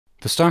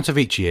The start of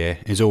each year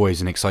is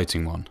always an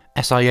exciting one.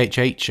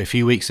 SIHH a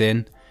few weeks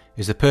in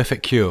is the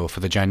perfect cure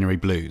for the January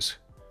blues.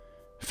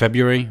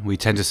 February, we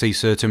tend to see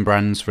certain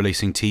brands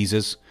releasing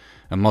teasers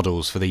and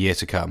models for the year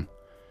to come.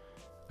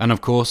 And of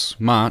course,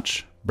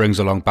 March brings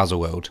along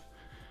Baselworld,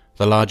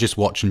 the largest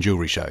watch and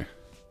jewellery show.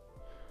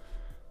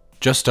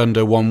 Just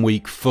under 1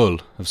 week full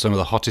of some of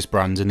the hottest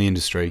brands in the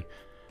industry,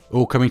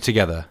 all coming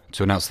together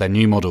to announce their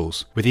new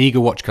models, with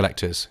eager watch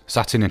collectors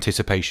sat in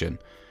anticipation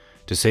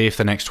to see if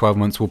the next 12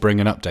 months will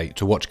bring an update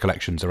to watch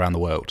collections around the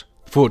world.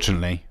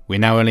 Fortunately, we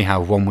now only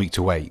have 1 week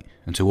to wait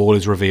until all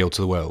is revealed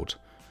to the world.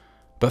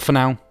 But for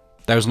now,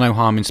 there is no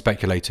harm in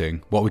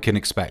speculating what we can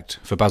expect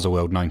for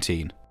Baselworld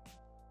 19.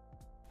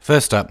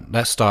 First up,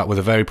 let's start with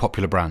a very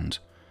popular brand,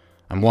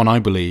 and one I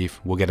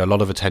believe will get a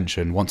lot of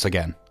attention once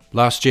again.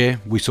 Last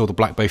year, we saw the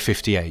Black Bay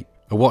 58,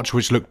 a watch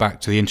which looked back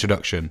to the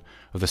introduction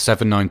of the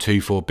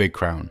 7924 Big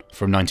Crown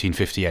from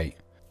 1958.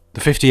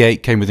 The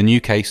 58 came with a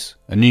new case,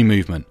 a new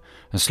movement,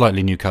 and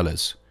slightly new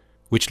colours,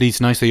 which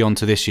leads nicely on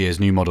to this year's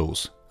new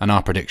models and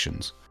our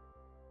predictions.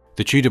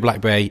 The Tudor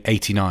Black Bay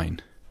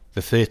 89,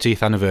 the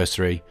 30th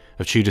anniversary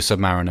of Tudor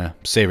Submariner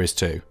Series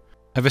 2.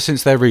 Ever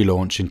since their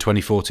relaunch in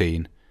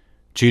 2014,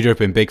 Tudor have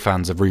been big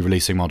fans of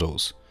re-releasing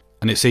models,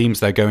 and it seems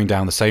they're going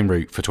down the same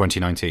route for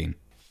 2019.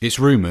 It's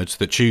rumoured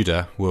that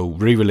Tudor will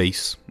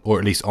re-release, or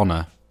at least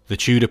honour, the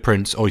Tudor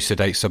Prince Oyster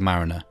Date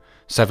Submariner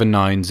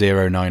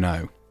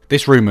 79090.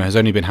 This rumour has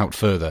only been helped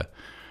further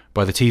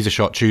by the teaser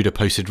shot Tudor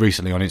posted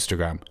recently on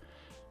Instagram,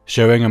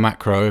 showing a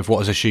macro of what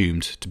is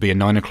assumed to be a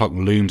 9 o'clock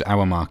loomed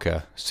hour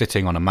marker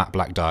sitting on a matte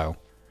black dial.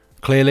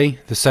 Clearly,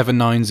 the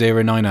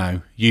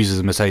 79090 uses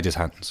a Mercedes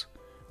hands,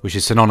 which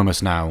is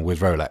synonymous now with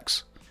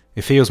Rolex.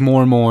 It feels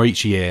more and more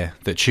each year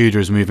that Tudor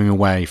is moving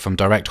away from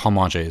direct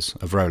homages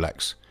of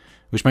Rolex,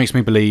 which makes me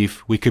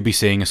believe we could be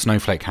seeing a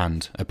snowflake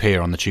hand appear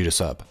on the Tudor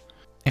sub.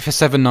 If a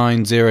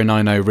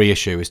 79090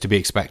 reissue is to be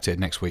expected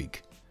next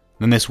week,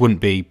 then this wouldn't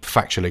be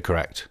factually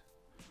correct.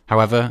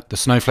 However, the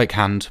snowflake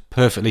hand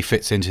perfectly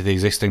fits into the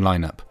existing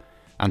lineup,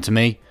 and to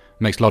me,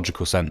 makes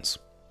logical sense.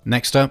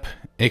 Next up,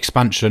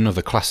 expansion of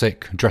the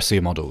classic,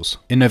 dressier models.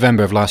 In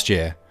November of last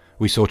year,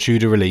 we saw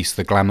Tudor release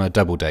the Glamour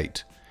Double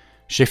Date,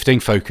 shifting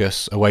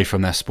focus away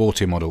from their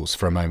sporty models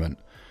for a moment,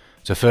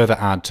 to further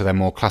add to their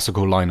more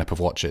classical lineup of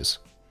watches.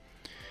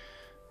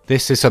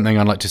 This is something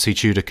I'd like to see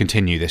Tudor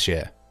continue this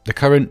year. The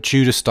current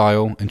Tudor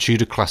style and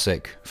Tudor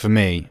classic, for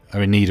me,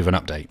 are in need of an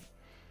update.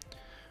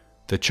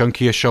 The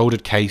chunkier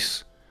shouldered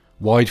case,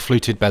 wide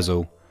fluted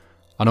bezel,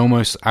 and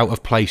almost out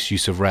of place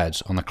use of red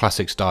on the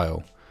classic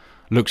style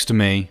looks to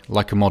me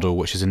like a model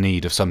which is in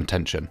need of some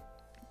attention.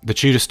 The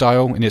Tudor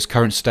style in its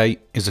current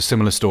state is a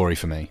similar story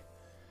for me.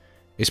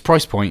 Its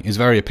price point is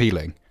very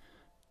appealing.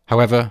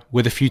 However,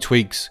 with a few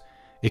tweaks,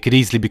 it could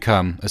easily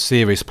become a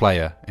serious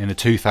player in the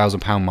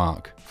 £2,000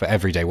 mark for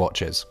everyday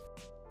watches.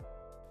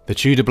 The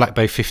Tudor Black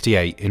Bay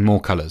 58 in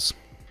more colours.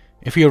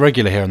 If you're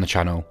regular here on the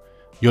channel,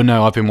 you'll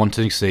know I've been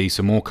wanting to see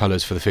some more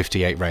colours for the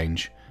 58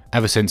 range,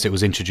 ever since it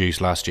was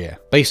introduced last year.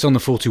 Based on the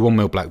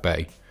 41mm Black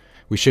Bay,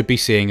 we should be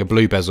seeing a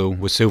blue bezel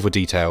with silver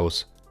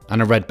details and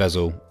a red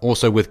bezel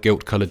also with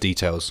gilt coloured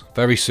details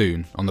very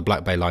soon on the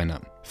Black Bay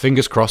lineup.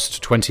 Fingers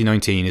crossed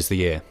 2019 is the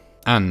year.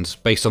 And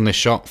based on this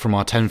shot from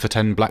our 10 for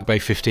 10 Black Bay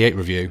 58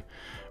 review,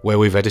 where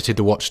we've edited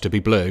the watch to be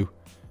blue,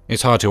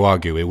 it's hard to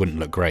argue it wouldn't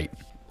look great.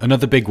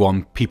 Another big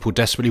one people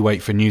desperately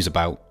wait for news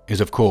about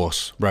is of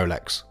course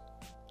Rolex.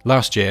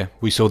 Last year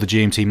we saw the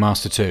GMT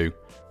Master 2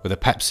 with a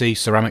Pepsi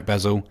ceramic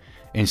bezel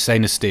in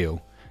stainless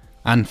steel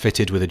and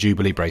fitted with a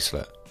Jubilee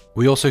bracelet.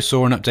 We also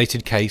saw an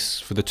updated case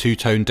for the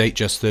two-tone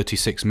Datejust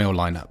 36mm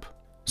lineup.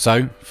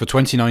 So, for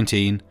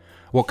 2019,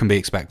 what can be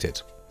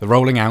expected? The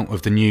rolling out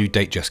of the new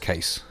Datejust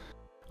case.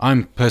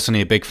 I'm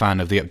personally a big fan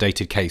of the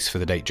updated case for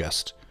the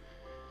Datejust.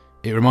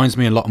 It reminds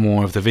me a lot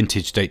more of the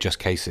vintage Datejust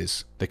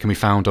cases that can be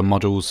found on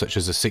models such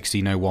as the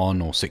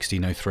 1601 or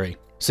 1603.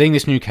 Seeing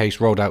this new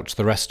case rolled out to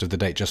the rest of the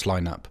Datejust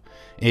lineup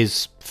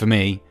is, for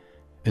me,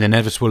 an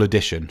inevitable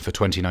addition for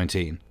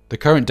 2019. The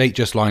current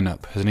Datejust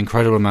lineup has an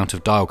incredible amount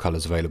of dial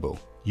colours available.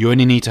 You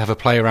only need to have a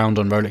play around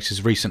on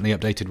Rolex's recently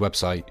updated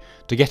website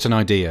to get an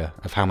idea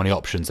of how many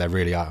options there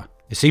really are.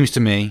 It seems to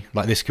me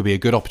like this could be a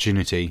good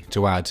opportunity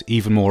to add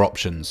even more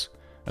options,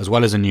 as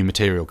well as a new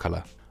material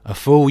colour. A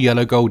full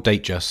yellow gold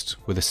Datejust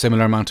with a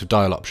similar amount of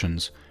dial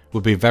options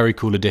would be a very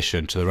cool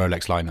addition to the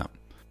Rolex lineup.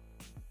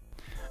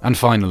 And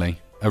finally,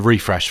 a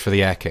refresh for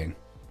the Air King.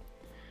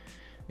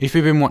 If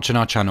you've been watching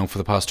our channel for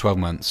the past 12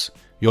 months,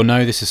 you'll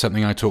know this is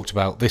something I talked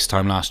about this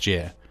time last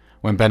year,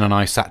 when Ben and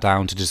I sat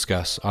down to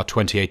discuss our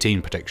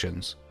 2018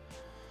 predictions.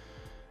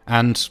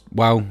 And,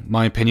 well,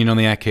 my opinion on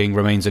the Air King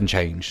remains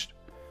unchanged,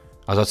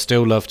 as I'd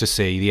still love to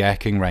see the Air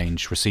King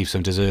range receive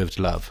some deserved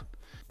love.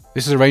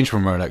 This is a range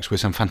from Rolex with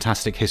some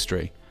fantastic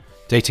history,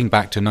 dating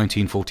back to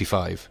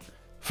 1945.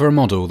 For a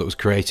model that was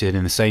created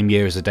in the same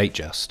year as the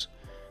Datejust,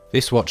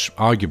 this watch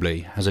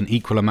arguably has an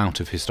equal amount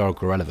of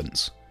historical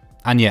relevance.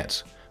 And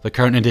yet, the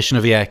current edition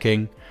of the Air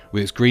King,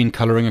 with its green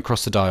colouring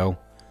across the dial,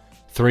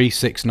 3,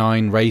 6,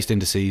 9 raised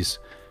indices,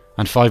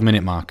 and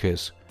 5-minute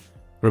markers,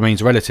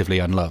 remains relatively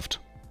unloved.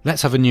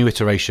 let's have a new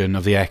iteration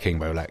of the Air King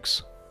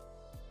Rolex.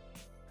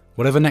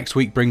 Whatever next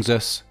week brings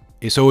us,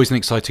 it's always an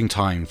exciting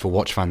time for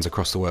watch fans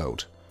across the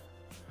world.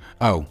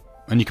 Oh,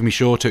 and you can be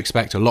sure to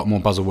expect a lot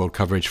more Baselworld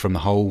coverage from the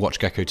whole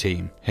WatchGecko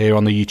team here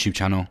on the YouTube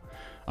channel,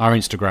 our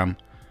Instagram,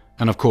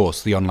 and of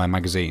course the online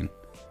magazine.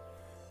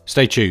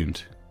 Stay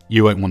tuned,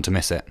 you won't want to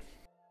miss it.